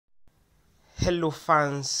Hello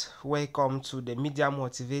fans, welcome to the Media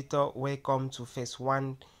Motivator. Welcome to FES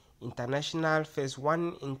 1 International. FES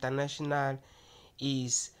 1 International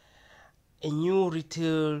is a new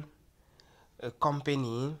retail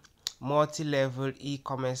company, multi-level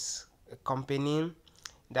e-commerce company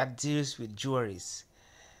that deals with jewelries.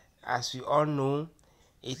 As we all know,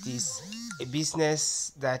 it is a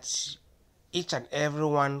business that each and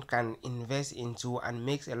everyone can invest into and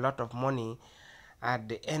makes a lot of money at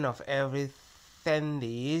the end of every 10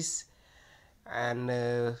 days and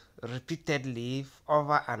repeatedly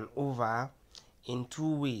over and over in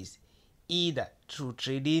two ways, either through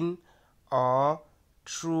trading or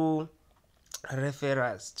through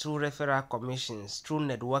referrals, through referral commissions, through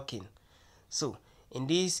networking. So in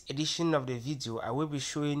this edition of the video, I will be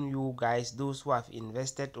showing you guys, those who have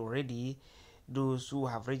invested already, those who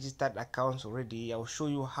have registered accounts already. I will show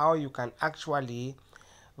you how you can actually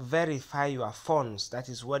verify your funds, that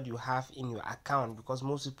is what you have in your account, because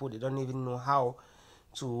most people, they don't even know how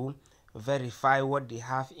to verify what they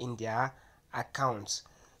have in their accounts.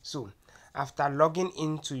 So after logging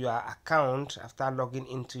into your account, after logging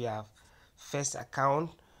into your first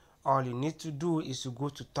account, all you need to do is to go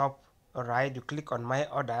to top right, you click on my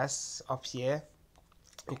orders up here,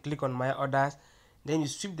 you click on my orders, then you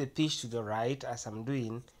sweep the page to the right as I'm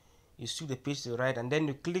doing. You sweep the page to the right and then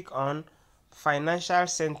you click on financial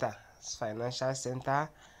center. Financial center.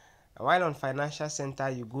 While on financial center,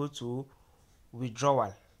 you go to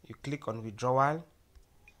withdrawal. You click on withdrawal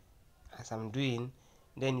as I'm doing,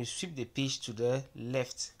 then you sweep the page to the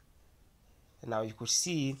left. Now you could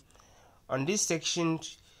see on this section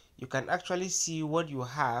you can actually see what you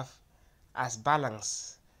have as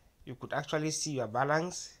balance. You could actually see your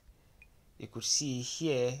balance. You could see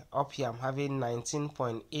here, up here I'm having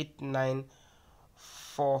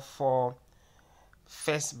 19.8944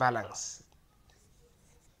 first balance,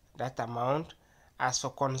 that amount. As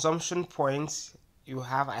for consumption points,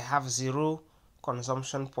 I have 0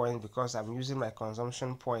 consumption points because I'm using my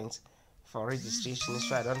consumption points for registration,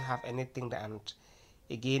 so I don't have anything that, and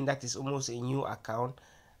again that is almost a new account.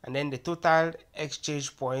 And then the total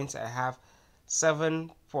exchange points, I have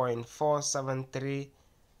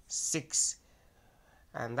 7.4736,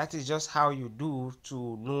 and that is just how you do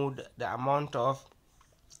to know the amount of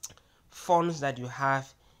funds that you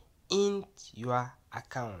have in your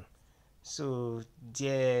account. So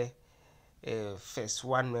dear FES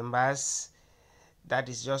 1 members, that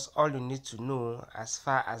is just all you need to know as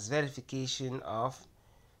far as verification of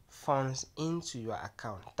funds into your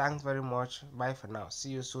account. Thanks very much. Bye for now. See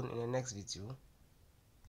you soon in the next video.